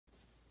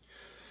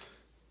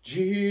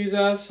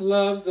Jesus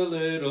loves the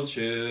little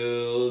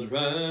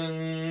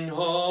children,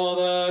 all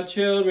the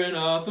children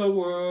of the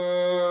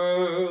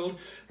world.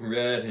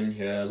 Red and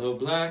yellow,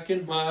 black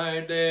and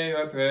white, they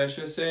are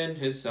precious in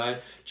his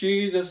sight.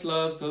 Jesus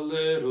loves the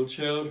little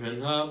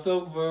children of the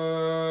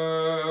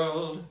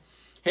world.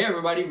 Hey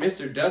everybody,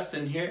 Mr.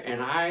 Dustin here,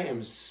 and I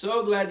am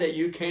so glad that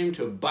you came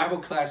to Bible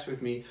class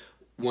with me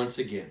once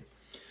again.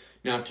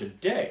 Now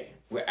today,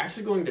 we're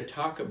actually going to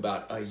talk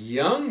about a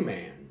young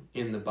man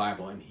in the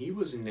Bible, and he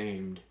was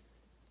named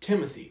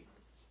Timothy.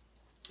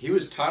 He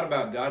was taught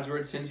about God's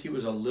Word since he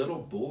was a little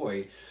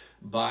boy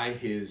by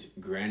his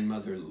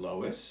grandmother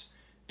Lois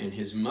and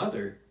his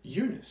mother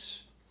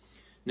Eunice.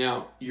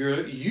 Now,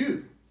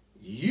 you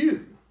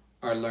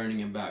are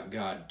learning about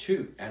God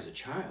too as a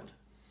child.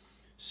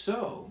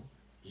 So,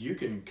 you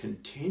can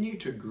continue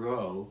to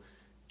grow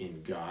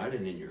in God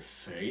and in your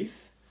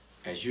faith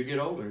as you get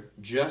older,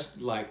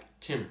 just like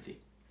Timothy.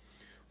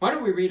 Why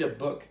don't we read a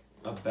book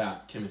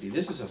about Timothy?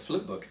 This is a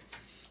flip book.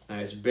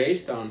 It's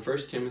based on 1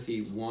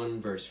 Timothy 1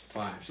 verse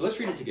 5. So let's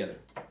read it together.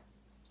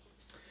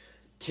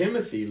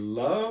 Timothy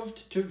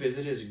loved to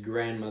visit his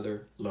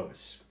grandmother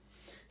Lois.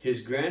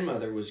 His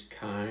grandmother was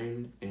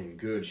kind and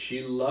good.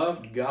 She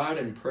loved God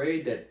and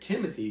prayed that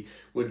Timothy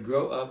would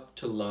grow up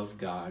to love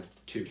God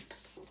too.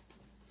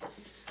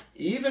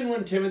 Even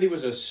when Timothy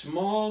was a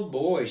small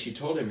boy, she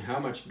told him how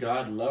much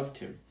God loved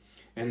him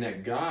and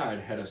that God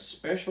had a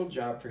special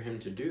job for him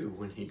to do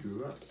when he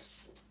grew up.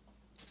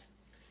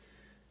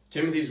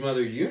 Timothy's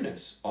mother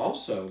Eunice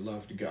also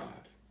loved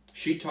God.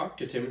 She talked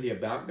to Timothy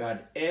about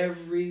God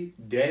every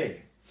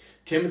day.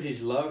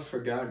 Timothy's love for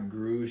God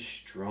grew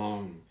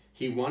strong.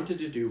 He wanted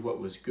to do what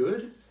was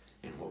good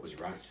and what was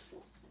right.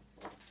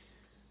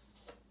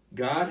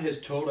 God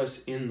has told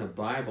us in the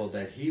Bible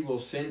that he will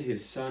send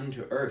his son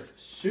to earth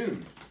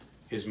soon,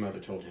 his mother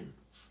told him.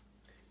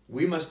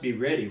 We must be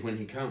ready when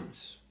he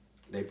comes.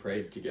 They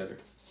prayed together.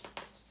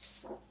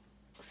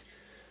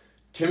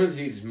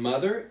 Timothy's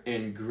mother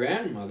and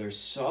grandmother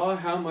saw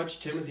how much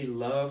Timothy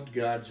loved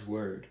God's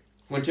word.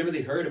 When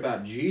Timothy heard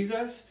about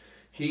Jesus,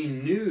 he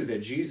knew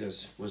that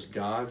Jesus was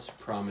God's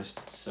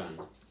promised son.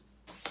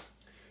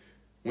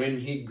 When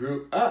he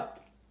grew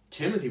up,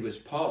 Timothy was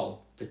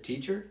Paul, the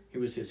teacher. He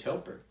was his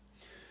helper.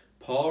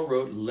 Paul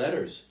wrote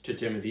letters to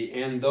Timothy,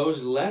 and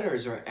those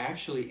letters are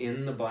actually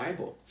in the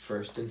Bible.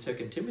 1st and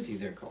 2nd Timothy,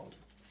 they're called.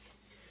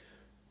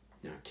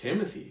 Now,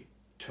 Timothy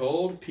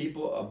told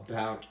people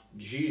about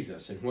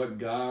Jesus and what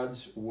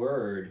God's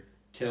word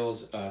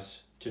tells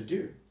us to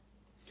do.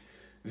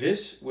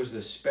 This was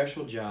the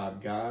special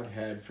job God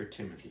had for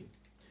Timothy.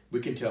 We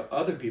can tell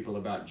other people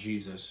about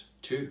Jesus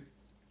too.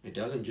 It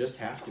doesn't just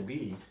have to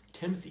be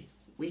Timothy.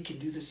 We can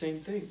do the same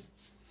thing.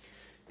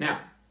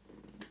 Now,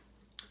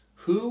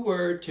 who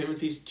were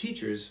Timothy's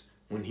teachers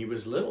when he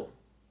was little?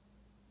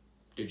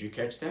 Did you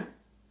catch that?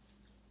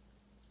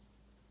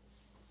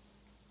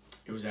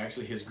 It was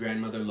actually his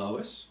grandmother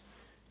Lois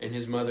and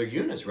his mother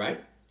Eunice,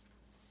 right?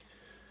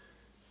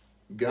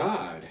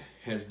 God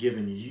has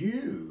given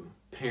you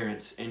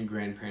parents and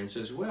grandparents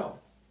as well.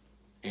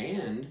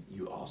 And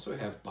you also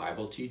have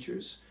Bible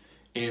teachers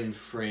and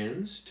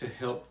friends to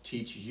help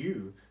teach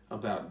you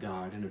about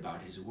God and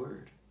about his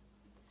word.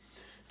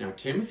 Now,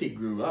 Timothy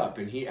grew up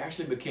and he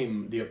actually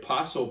became the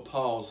Apostle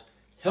Paul's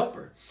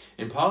helper.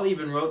 And Paul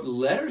even wrote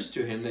letters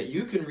to him that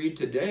you can read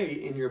today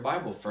in your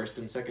Bible, 1st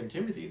and 2nd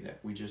Timothy, that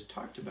we just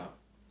talked about.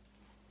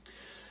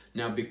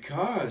 Now,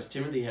 because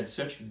Timothy had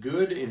such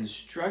good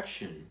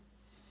instruction,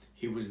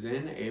 he was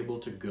then able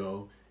to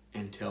go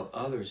and tell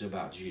others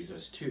about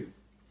Jesus too.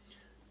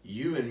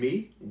 You and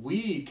me,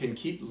 we can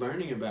keep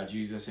learning about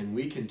Jesus and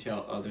we can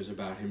tell others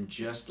about him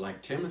just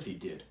like Timothy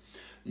did,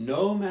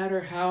 no matter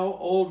how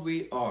old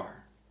we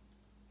are.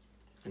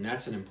 And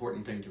that's an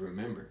important thing to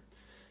remember.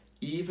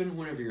 Even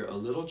whenever you're a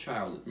little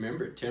child,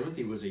 remember,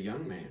 Timothy was a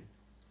young man.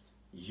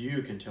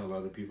 You can tell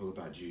other people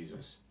about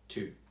Jesus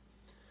too,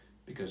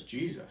 because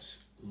Jesus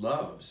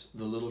loves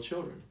the little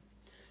children.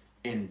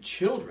 And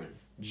children,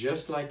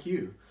 just like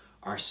you,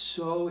 are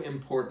so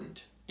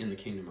important in the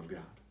kingdom of God.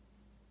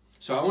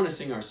 So I want to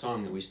sing our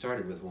song that we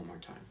started with one more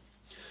time.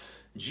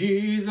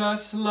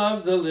 Jesus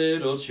loves the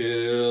little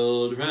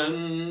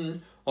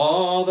children,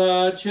 all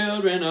the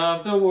children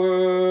of the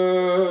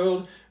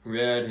world.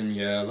 Red and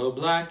yellow,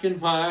 black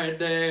and white,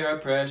 they are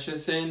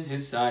precious in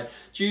his sight.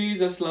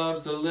 Jesus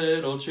loves the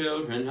little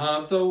children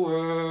of the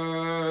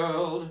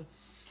world.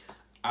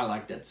 I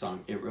like that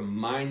song. It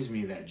reminds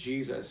me that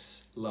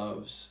Jesus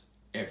loves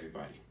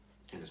everybody,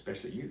 and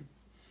especially you.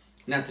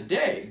 Now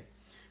today,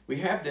 we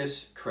have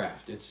this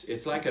craft.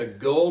 It's like a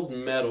gold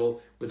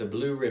medal with a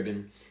blue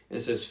ribbon, and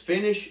it says,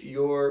 finish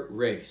your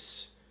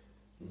race,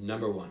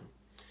 number 1.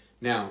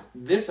 Now,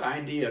 this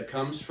idea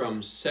comes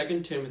from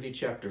 2 Timothy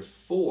chapter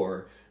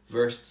 4,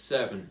 verse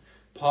 7.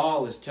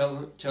 Paul is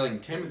telling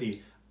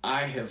Timothy,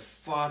 I have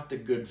fought the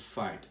good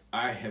fight.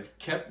 I have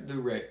kept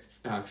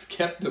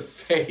the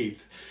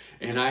faith,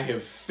 and I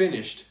have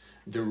finished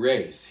the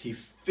race. He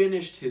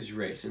finished his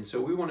race. And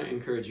so we want to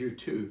encourage you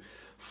to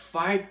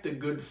fight the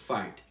good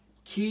fight,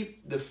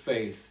 keep the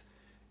faith,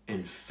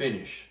 and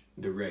finish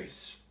the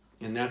race.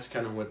 And that's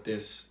kind of what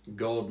this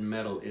gold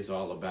medal is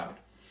all about.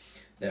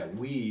 That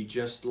we,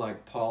 just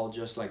like Paul,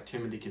 just like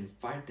Timothy, can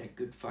fight that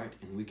good fight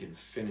and we can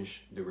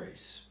finish the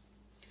race.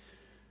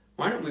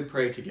 Why don't we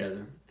pray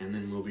together, and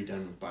then we'll be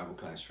done with Bible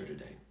class for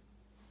today.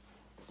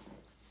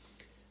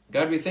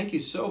 God, we thank you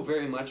so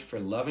very much for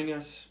loving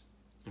us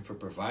and for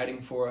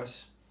providing for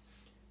us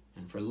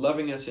and for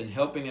loving us and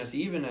helping us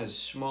even as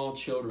small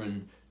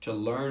children to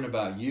learn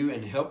about you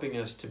and helping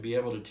us to be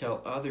able to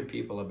tell other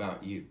people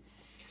about you.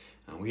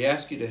 We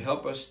ask you to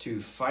help us to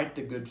fight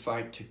the good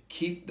fight, to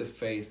keep the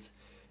faith,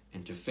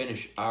 and to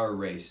finish our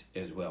race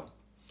as well.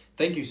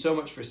 Thank you so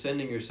much for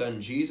sending your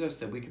son Jesus,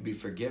 that we could be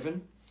forgiven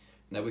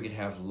and that we could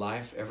have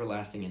life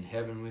everlasting in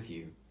heaven with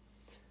you.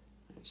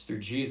 It's through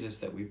Jesus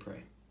that we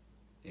pray.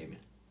 Amen.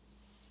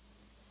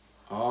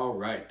 All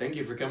right. Thank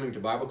you for coming to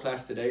Bible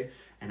class today,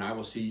 and I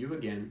will see you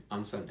again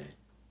on Sunday.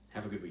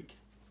 Have a good week.